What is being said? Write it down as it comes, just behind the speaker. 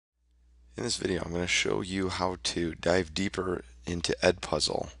In this video, I'm going to show you how to dive deeper into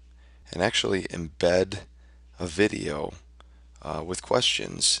EdPuzzle and actually embed a video with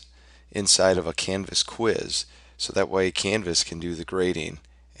questions inside of a Canvas quiz, so that way Canvas can do the grading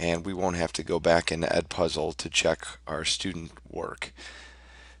and we won't have to go back into EdPuzzle to check our student work.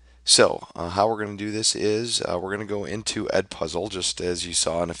 So, how we're going to do this is we're going to go into EdPuzzle just as you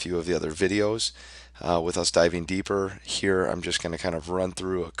saw in a few of the other videos. With us diving deeper here, I'm just going to kind of run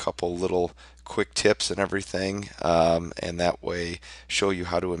through a couple little quick tips and everything, and that way show you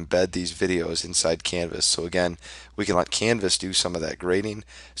how to embed these videos inside Canvas. So again, we can let Canvas do some of that grading,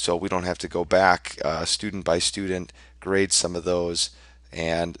 so we don't have to go back student by student, grade some of those,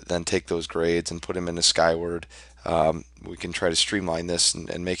 and then take those grades and put them into Skyward. We can try to streamline this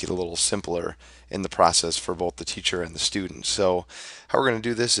and make it a little simpler in the process for both the teacher and the student. So how we're going to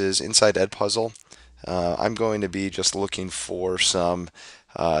do this is inside EdPuzzle. I'm going to be just looking for some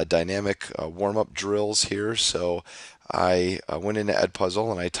dynamic warm-up drills here. So I went into EdPuzzle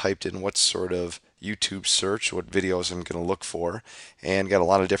and I typed in what sort of YouTube search, what videos I'm going to look for, and got a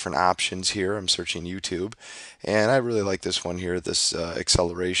lot of different options here. I'm searching YouTube, and I really like this one here, this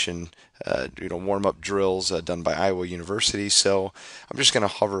acceleration, warm-up drills done by Iowa University. So I'm just going to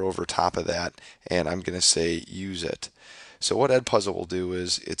hover over top of that, and I'm going to say use it. So what EdPuzzle will do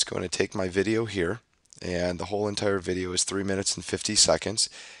is it's going to take my video here, and the whole entire video is 3 minutes and 50 seconds.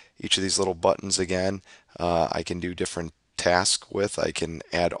 Each of these little buttons again, I can do different tasks with. I can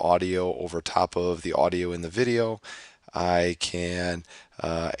add audio over top of the audio in the video. I can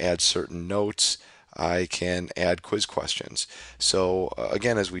add certain notes. I can add quiz questions. So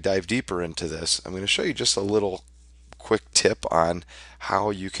again, as we dive deeper into this, I'm going to show you just a little quick tip on how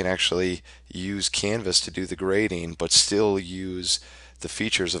you can actually use Canvas to do the grading, but still use the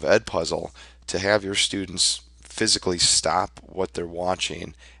features of EdPuzzle to have your students physically stop what they're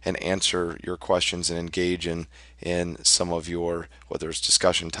watching and answer your questions and engage in some of your, whether it's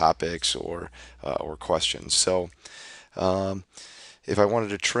discussion topics or questions. So if I wanted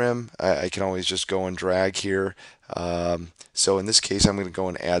to trim, I can always just go and drag here. So in this case, I'm going to go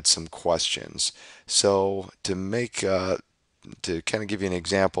and add some questions. So to kind of give you an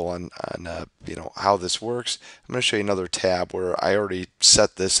example on how this works, I'm going to show you another tab where I already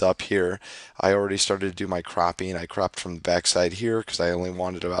set this up here. I already started to do my cropping. I cropped from the backside here because I only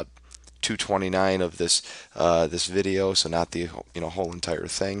wanted about 229 of this video, so not the whole entire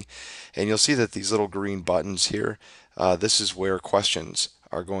thing. And you'll see that these little green buttons here, this is where questions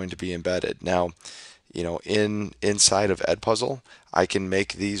are going to be embedded. Now, inside of EdPuzzle, I can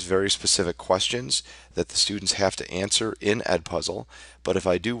make these very specific questions that the students have to answer in EdPuzzle. But if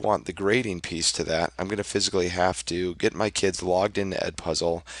I do want the grading piece to that, I'm going to physically have to get my kids logged into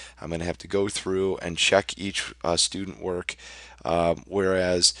EdPuzzle. I'm going to have to go through and check each student work.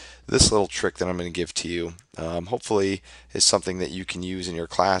 Whereas this little trick that I'm going to give to you, hopefully is something that you can use in your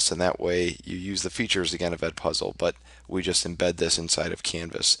class, and that way you use the features again of EdPuzzle, but we just embed this inside of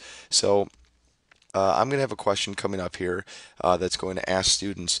Canvas. So I'm going to have a question coming up here that's going to ask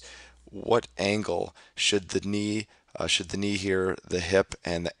students what angle should the knee here, the hip,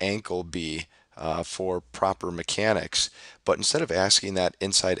 and the ankle be for proper mechanics. But instead of asking that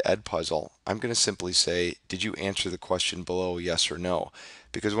inside EdPuzzle, I'm going to simply say, did you answer the question below, yes or no?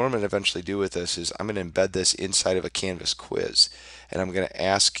 Because what I'm going to eventually do with this is I'm going to embed this inside of a Canvas quiz, and I'm going to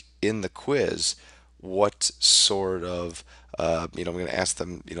ask in the quiz what sort of I'm going to ask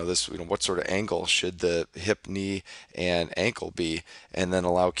them, what sort of angle should the hip, knee, and ankle be, and then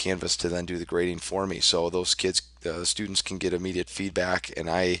allow Canvas to then do the grading for me. So those kids, students can get immediate feedback, and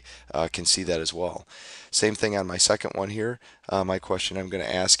I can see that as well. Same thing on my second one here. My question I'm going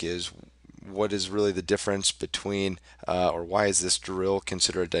to ask is, what is really the difference between, or why is this drill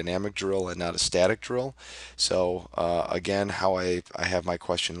considered a dynamic drill and not a static drill? So again, how I have my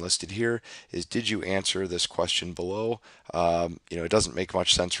question listed here is, did you answer this question below? It doesn't make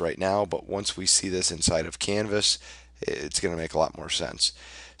much sense right now, but once we see this inside of Canvas, it's going to make a lot more sense.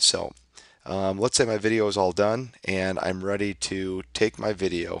 So let's say my video is all done and I'm ready to take my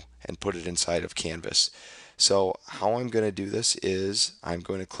video and put it inside of Canvas. So how I'm going to do this is I'm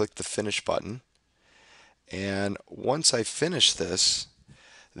going to click the finish button, and once I finish this,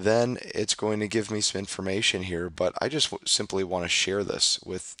 then it's going to give me some information here, but I just simply want to share this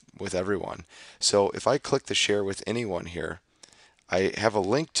with everyone. So if I click the share with anyone here, I have a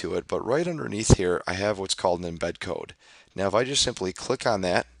link to it, but right underneath here I have what's called an embed code. Now if I just simply click on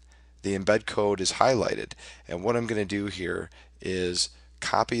that, the embed code is highlighted, and what I'm going to do here is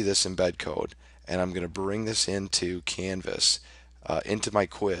copy this embed code, and I'm going to bring this into Canvas. into my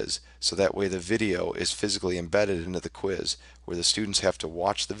quiz, so that way the video is physically embedded into the quiz, where the students have to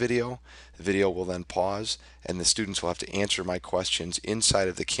watch the video will then pause, and the students will have to answer my questions inside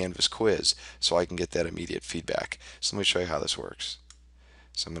of the Canvas quiz so I can get that immediate feedback. So let me show you how this works.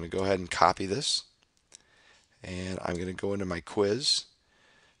 So I'm going to go ahead and copy this, and I'm going to go into my quiz.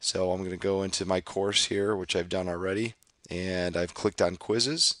 So I'm going to go into my course here, which I've done already, and I've clicked on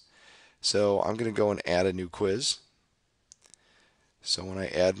quizzes. So I'm going to go and add a new quiz. So when I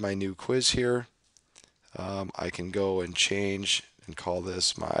add my new quiz here, I can go and change and call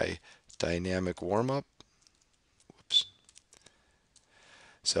this my dynamic warm-up. Whoops.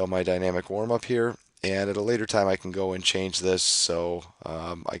 So my dynamic warm-up here, and at a later time I can go and change this so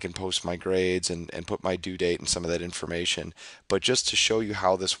I can post my grades and put my due date and some of that information. But just to show you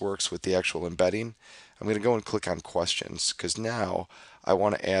how this works with the actual embedding, I'm going to go and click on questions, because now I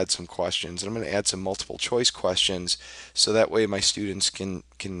want to add some questions, and I'm going to add some multiple choice questions so that way my students can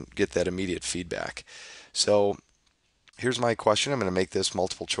get that immediate feedback. So here's my question. I'm going to make this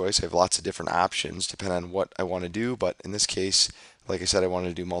multiple choice. I have lots of different options depending on what I want to do, but in this case, like I said, I wanted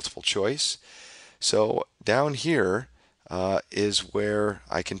to do multiple choice. So down here is where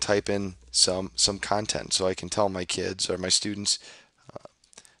I can type in some content. So I can tell my kids or my students,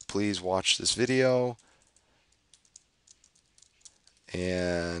 please watch this video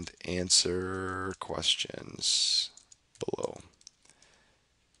and answer questions below.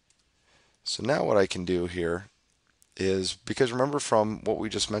 So now what I can do here is, because remember from what we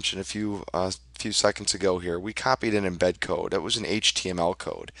just mentioned a few seconds ago here, we copied an embed code. That was an HTML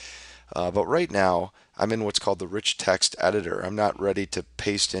code. But right now, I'm in what's called the rich text editor. I'm not ready to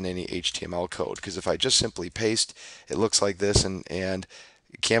paste in any HTML code, because if I just simply paste, it looks like this, and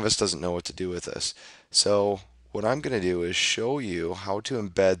Canvas doesn't know what to do with this. So what I'm going to do is show you how to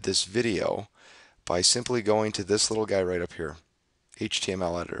embed this video by simply going to this little guy right up here,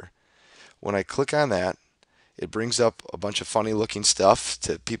 HTML editor. When I click on that, it brings up a bunch of funny looking stuff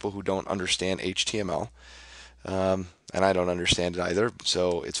to people who don't understand HTML. And I don't understand it either,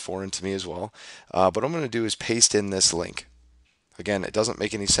 so it's foreign to me as well. But what I'm going to do is paste in this link. Again, it doesn't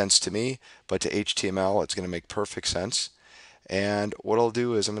make any sense to me, but to HTML it's going to make perfect sense. And what I'll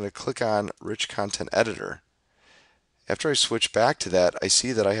do is I'm going to click on Rich Content Editor. After I switch back to that, I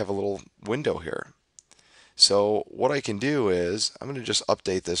see that I have a little window here. So what I can do is I'm going to just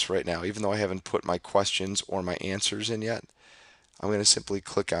update this right now, even though I haven't put my questions or my answers in yet. I'm going to simply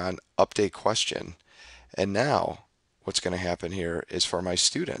click on Update Question. And now what's going to happen here is, for my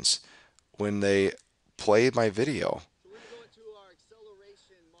students, when they play my video,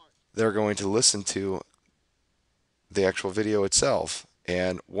 they're going to listen to the actual video itself.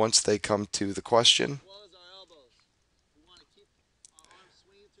 And once they come to the question,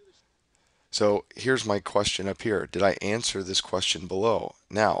 so here's my question up here. Did I answer this question below?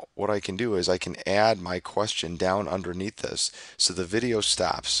 Now, what I can do is I can add my question down underneath this, so the video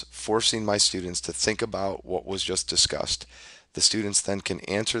stops, forcing my students to think about what was just discussed. The students then can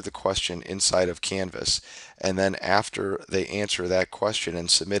answer the question inside of Canvas, and then after they answer that question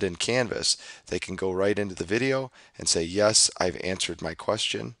and submit in Canvas, they can go right into the video and say, yes, I've answered my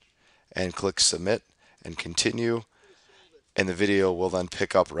question, and click Submit and Continue, and the video will then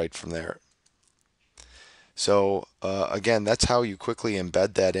pick up right from there. So again, that's how you quickly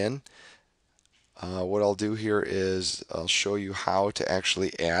embed that in. What I'll do here is I'll show you how to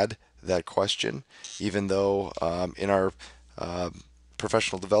actually add that question, even though in our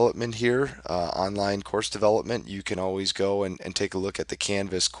professional development here, online course development, you can always go and take a look at the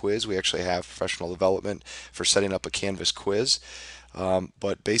Canvas quiz. We actually have professional development for setting up a Canvas quiz.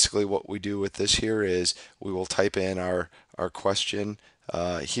 But basically what we do with this here is we will type in our question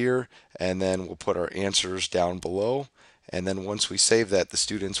here, and then we'll put our answers down below. And then once we save that, the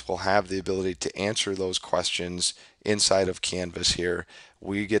students will have the ability to answer those questions inside of Canvas here.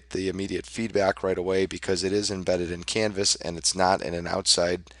 We get the immediate feedback right away because it is embedded in Canvas and it's not in an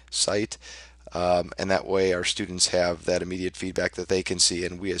outside site. And that way our students have that immediate feedback that they can see,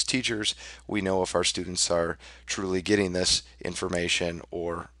 and we as teachers, we know if our students are truly getting this information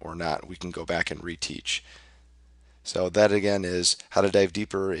or not. We can go back and reteach. So that again is how to dive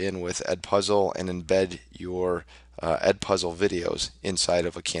deeper in with EdPuzzle and embed your EdPuzzle videos inside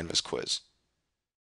of a Canvas quiz.